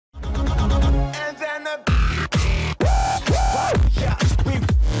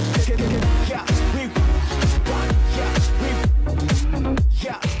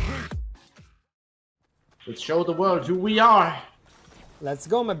Let's show the world who we are. Let's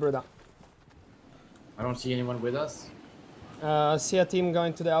go, my brother. I don't see anyone with us. See a team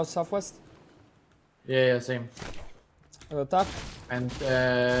going to the house southwest. Yeah, same. I got that. And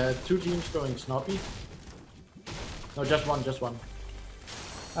 2 teams going snobby. No, just one, just one.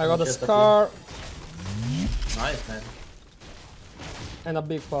 I got a scar. Nice, man. And a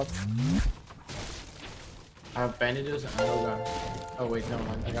big pot. I have bandages and no gun. Oh wait, never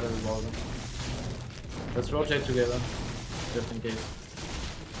mind. I got a revolver. Let's rotate together, just in case.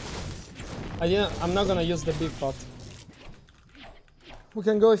 I'm not gonna use the big pot. We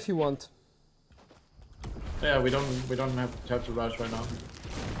can go if you want. Yeah, we don't have to rush right now.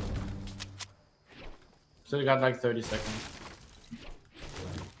 Still got like 30 seconds.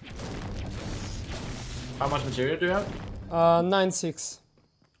 How much material do you have? 9-6.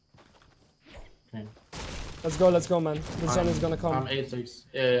 Okay. Let's go, man. The sun is gonna come. I'm 8-6.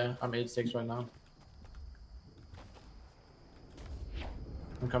 Yeah, I'm 8-6 right now.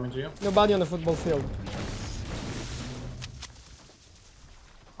 I'm coming to you. Nobody on the football field.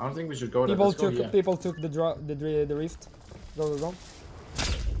 I don't think we should go there. People took the rift. Go.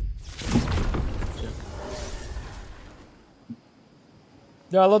 Shit.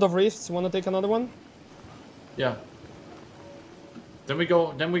 There are a lot of rifts. Wanna take another one? Yeah. Then we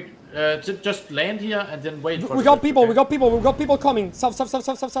go. Then we just land here and then wait for. We got people. We got people coming. South.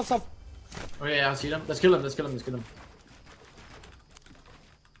 Oh yeah, I see them. Let's kill them.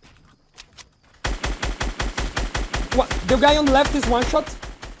 What? The guy on the left is one shot.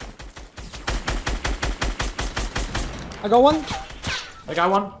 I got one. I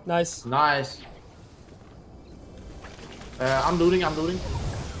got one. Nice. Nice. I'm looting.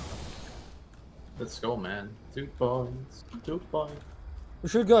 Let's go, man. 2 points. 2 points. We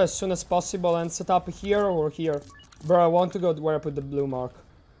should go as soon as possible and set up here or here. Bro, I want to go where I put the blue mark.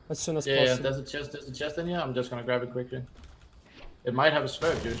 As soon as possible. Yeah, there's a chest in here. I'm just gonna grab it quickly. It might have a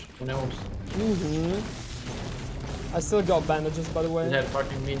swerve, dude. Who knows? I still got bandages, by the way. It had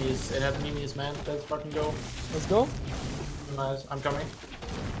fucking minis. It had minis, man. Let's fucking go. Let's go. Nice. I'm coming.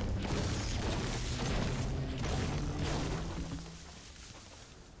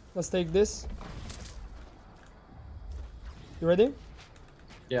 Let's take this. You ready?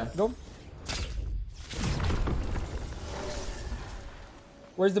 Yeah. Go.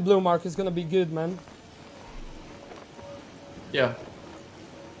 Where's the blue mark? It's gonna be good, man. Yeah.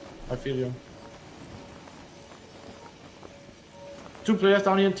 I feel you. 2 players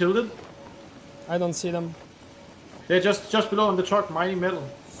down here tilted. I don't see them. They're just below on the truck, mining metal.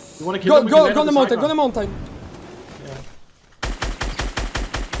 You wanna kill them? Go on the mountain, go on the mountain. Yeah.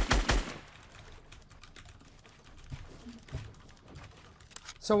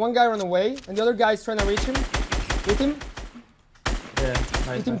 So one guy ran away, and the other guy is trying to reach him. Hit him. Yeah. Nice,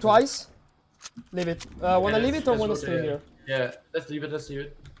 Hit him twice. Leave it. Wanna leave it or wanna stay here? Yeah, let's leave it.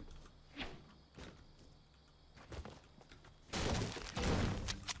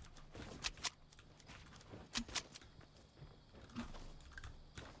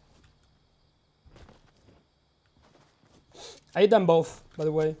 I hit them both, by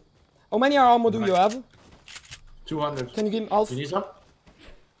the way. How many ammo do you have? 200. Can you give me half? You need some?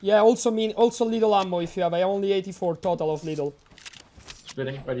 Yeah, also little ammo if you have. I have only 84 total of little.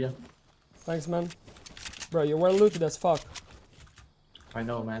 Splitting right here. Thanks, man. Bro, you were looted as fuck. I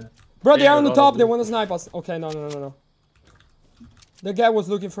know, man. Bro, they are on the top. They want to snipe us. Okay, no. The guy was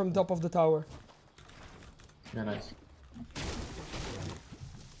looking from the top of the tower. Yeah, nice.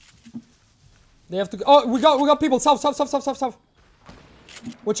 They have to go. Oh, we got people. South.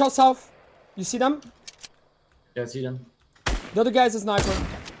 Watch out, south. You see them? Yeah, I see them. The other guy is a sniper.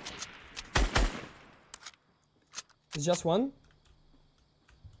 It's just one.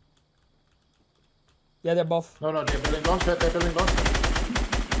 Yeah, they're both. No, they're building launch pad.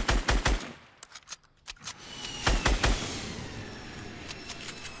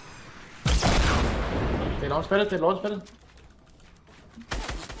 They launch padded.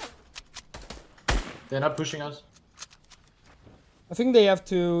 They're not pushing us. I think they have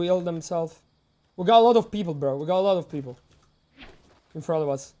to heal themselves. We got a lot of people, bro. In front of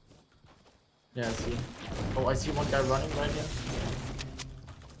us. Yeah, I see. Oh, I see one guy running right here.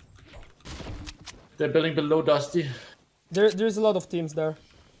 They're building below Dusty. There's a lot of teams there.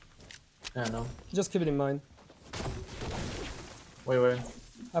 Yeah, I know. Just keep it in mind. Wait.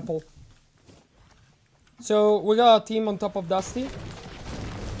 Apple. So we got a team on top of Dusty.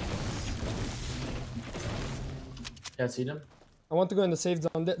 Yeah, I see them. I want to go in the safe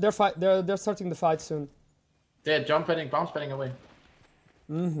zone. They're starting the fight soon. They're bounce padding away.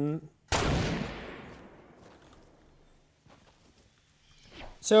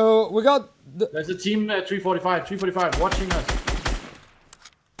 So we got the. There's a team 345, 345 watching us.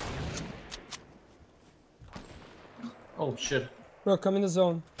 Oh shit. Bro, come in the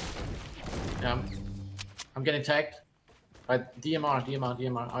zone. Yeah, I'm getting tagged. By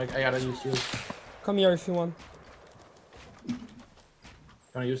DMR. I gotta use you. Come here if you want.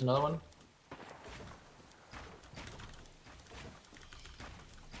 Gonna use another one.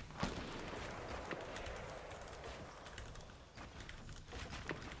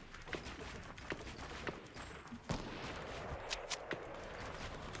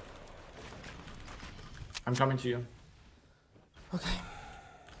 I'm coming to you. Okay.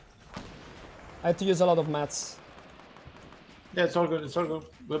 I have to use a lot of mats. Yeah, it's all good. It's all good.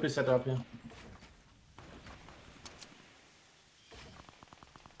 We'll be set up here.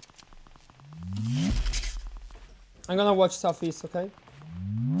 I'm gonna watch southeast, okay?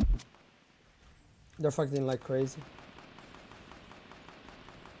 They're fucking like crazy.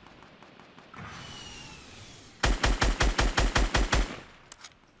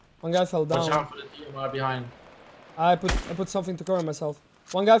 One guy fell down. Watch out for the DMR behind. I put something to cover myself.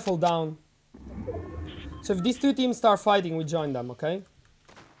 One guy fell down. So if these two teams start fighting, we join them, okay?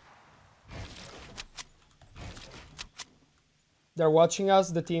 They're watching us,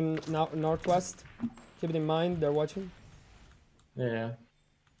 the team northwest. Keep it in mind, they're watching. Yeah.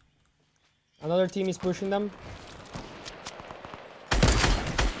 Another team is pushing them.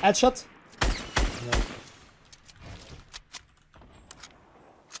 Headshot. Nice.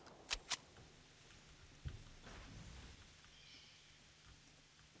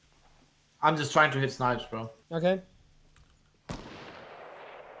 I'm just trying to hit snipes, bro. Okay.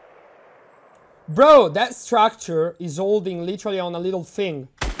 Bro, that structure is holding literally on a little thing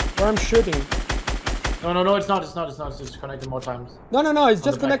where I'm shooting. No, it's not. It's just connected more times. No, it's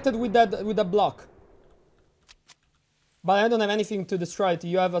just connected with that block. But I don't have anything to destroy it.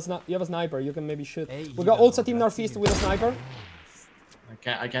 You have a sniper. You can maybe shoot. We got also team northeast with a sniper.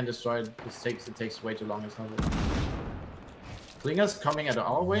 I can't destroy it. It takes way too long. It's not good. Klinger's coming at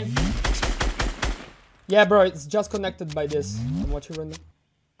our way. Yeah, bro, it's just connected by this. I'm watching right now.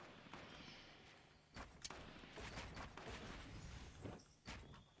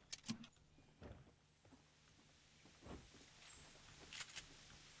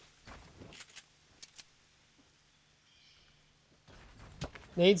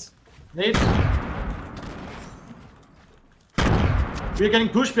 Nades. We're getting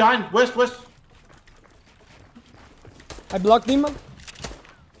pushed behind. West. I blocked him.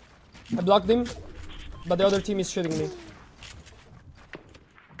 But the other team is shooting me.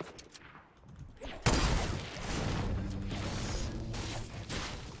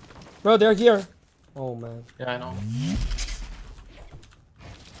 Bro, they're here. Oh man. Yeah, I know.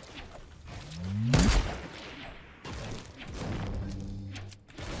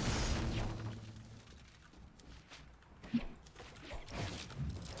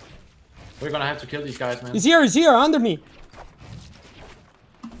 We're gonna have to kill these guys, man. He's here, under me.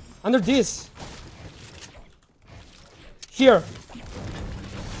 Under this. Here.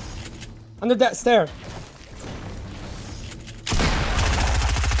 Under that stair.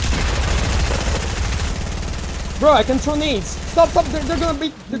 Bro, I can throw nades. Stop,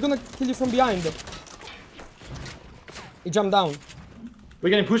 they're gonna kill you from behind. He jumped down.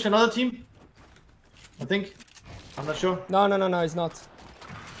 We're getting pushed another team. I think. I'm not sure. No, it's not.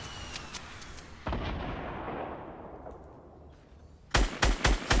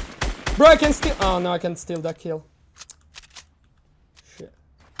 Bro, I can steal. Oh no, I can't steal that kill. Shit.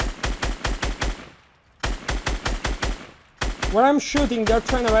 Where I'm shooting, they're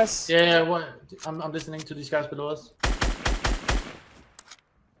trying to rest. Yeah, what? I'm listening to these guys below us.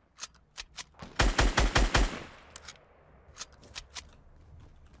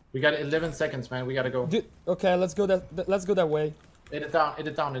 We got 11 seconds, man. We gotta go. Dude, okay, let's go that way. Hit it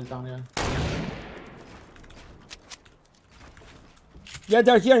down, yeah. Yeah,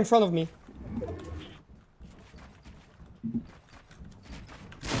 they're here in front of me.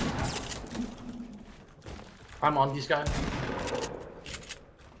 I'm on these guys.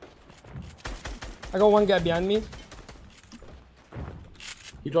 I got one guy behind me.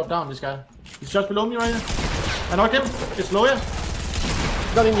 He dropped down, this guy. He's just below me right now. I knocked him. It's low, yeah.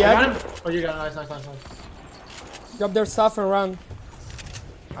 Got in the I egg. got him. Oh, you got it. Nice. Grab their stuff and run.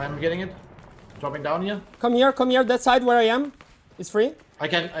 I'm getting it. Dropping down here. Come here, that side where I am. It's free. I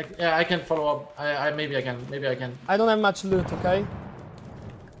can follow up. Maybe I can. I don't have much loot, okay?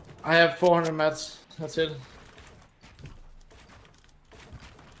 I have 400 mats. That's it.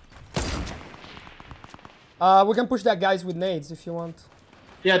 We can push that guys with nades if you want.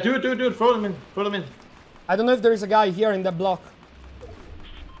 Yeah, do it. Throw them in. I don't know if there is a guy here in that block.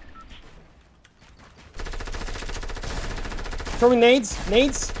 Throwing nades.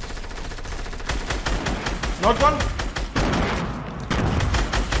 Nades. Knock one.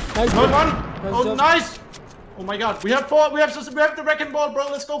 Nice. Knock Job. one. Nice Oh, job. nice. Oh my god. We have 4. We have the wrecking ball, bro.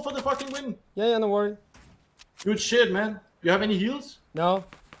 Let's go for the fucking win. Yeah, no worry. Good shit, man. You have any heals? No.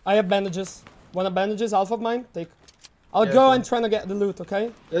 I have bandages. Want bandages? Half of mine? Take. I'll Yeah, go sure. and try to get the loot,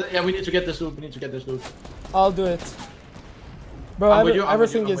 okay? Yeah, we need to get this loot. I'll do it. Bro, I'm with you,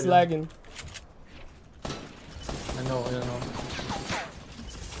 everything I'm is with you. lagging. I know.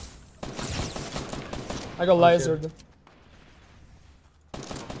 I got lasered.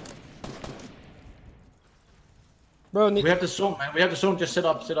 Bro, We have the zone, man. We have the zone. Just sit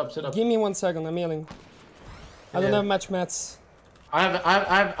up. give me 1 second, I'm healing. I don't Yeah. have much mats. I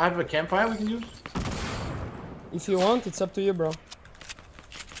have a campfire we can use. If you want, it's up to you, bro.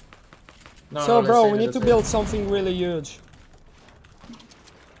 No, So, no, bro, let's we save it, need to let's build something really huge.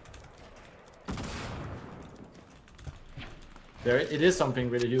 save it. It is something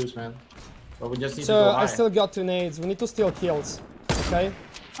really huge, man. But we just need to So, go high. I still got 2 nades. We need to steal kills, okay?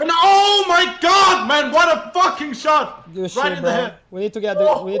 And oh my god, man! What a fucking shot! Good Right shit, in the bro. head. We need to get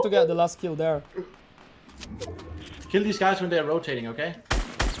the last kill there. Kill these guys when they're rotating, okay?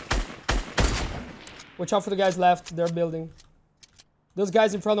 Watch out for the guys left, they're building. Those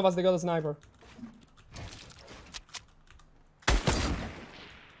guys in front of us, they got a sniper.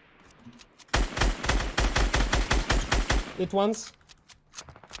 Hit once.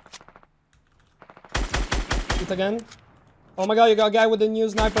 Hit again. Oh my god, you got a guy with a new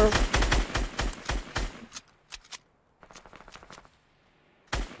sniper.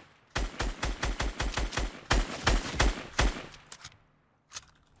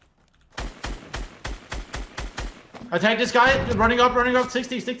 Attack this guy, running up,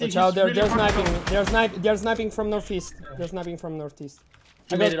 60. Watch He's out, they're really sniping. fucking They're sniping from northeast. They're sniping from northeast.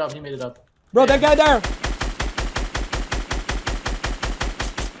 He made it up. Bro, that guy there!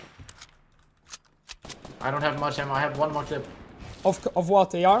 I don't have much ammo, I have 1 more clip. Of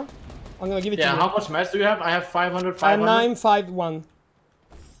what, AR? I'm gonna give it to Yeah, you. how much mats do you have? I have 500, I'm 500. 951.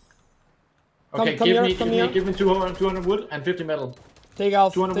 Okay, come here. give me 200 wood and 50 metal. Take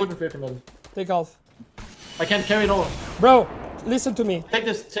half. 200 wood and 50 metal. Take half. I can't carry it all. Bro, listen to me. Take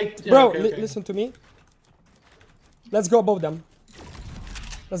this, yeah, Bro, okay. listen to me. Let's go above them.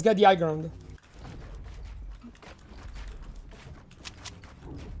 Let's get the high ground.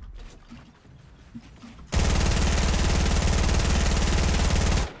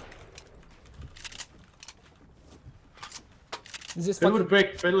 Is this Fill fucking...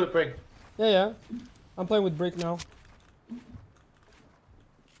 with brick. Yeah. I'm playing with brick now.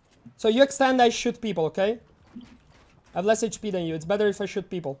 So you extend, I shoot people, okay? I have less HP than you. It's better if I shoot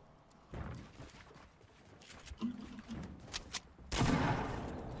people.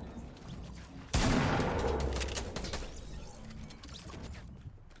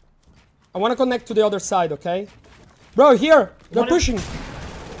 I want to connect to the other side, okay? Bro, here! They're pushing!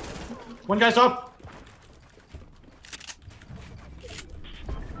 One guy's up.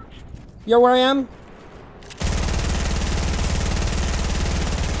 Here where I am.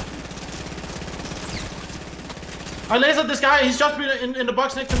 I lasered this guy. He's just in the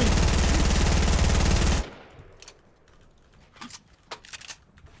box next to me.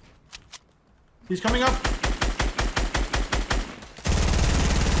 He's coming up.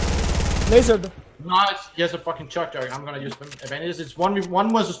 Lasered. Nice. He has a fucking chuck dart. I'm gonna use advantage. It's 1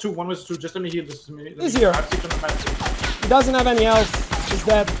 versus 2. 1 versus 2. Just let me heal this. Easier. I have 600 mats. He doesn't have any health. He's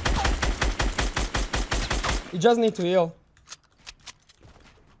dead. You just need to heal.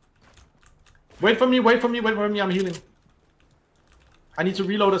 Wait for me. I'm healing. I need to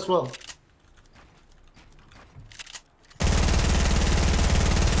reload as well.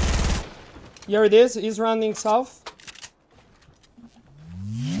 Here it is. He's running south.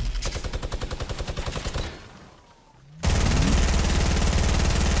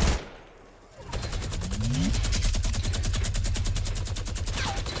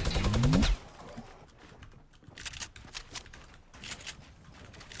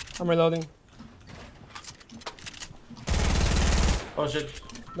 I'm reloading. Oh shit.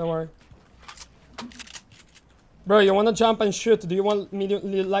 Don't worry. Bro, you wanna jump and shoot? Do you want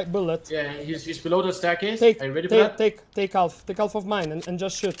medium light bullet? Yeah, he's below the staircase. Take, Are you ready for that? take half. Take half of mine and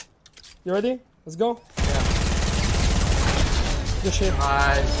just shoot. You ready? Let's go. Yeah. Good shit.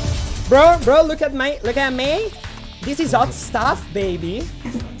 Nice. Bro, look at me. This is hot stuff, baby.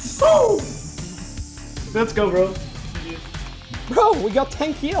 Let's go, bro. Bro, we got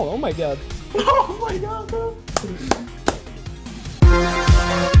 10 kills. Oh my god. Oh my god, bro.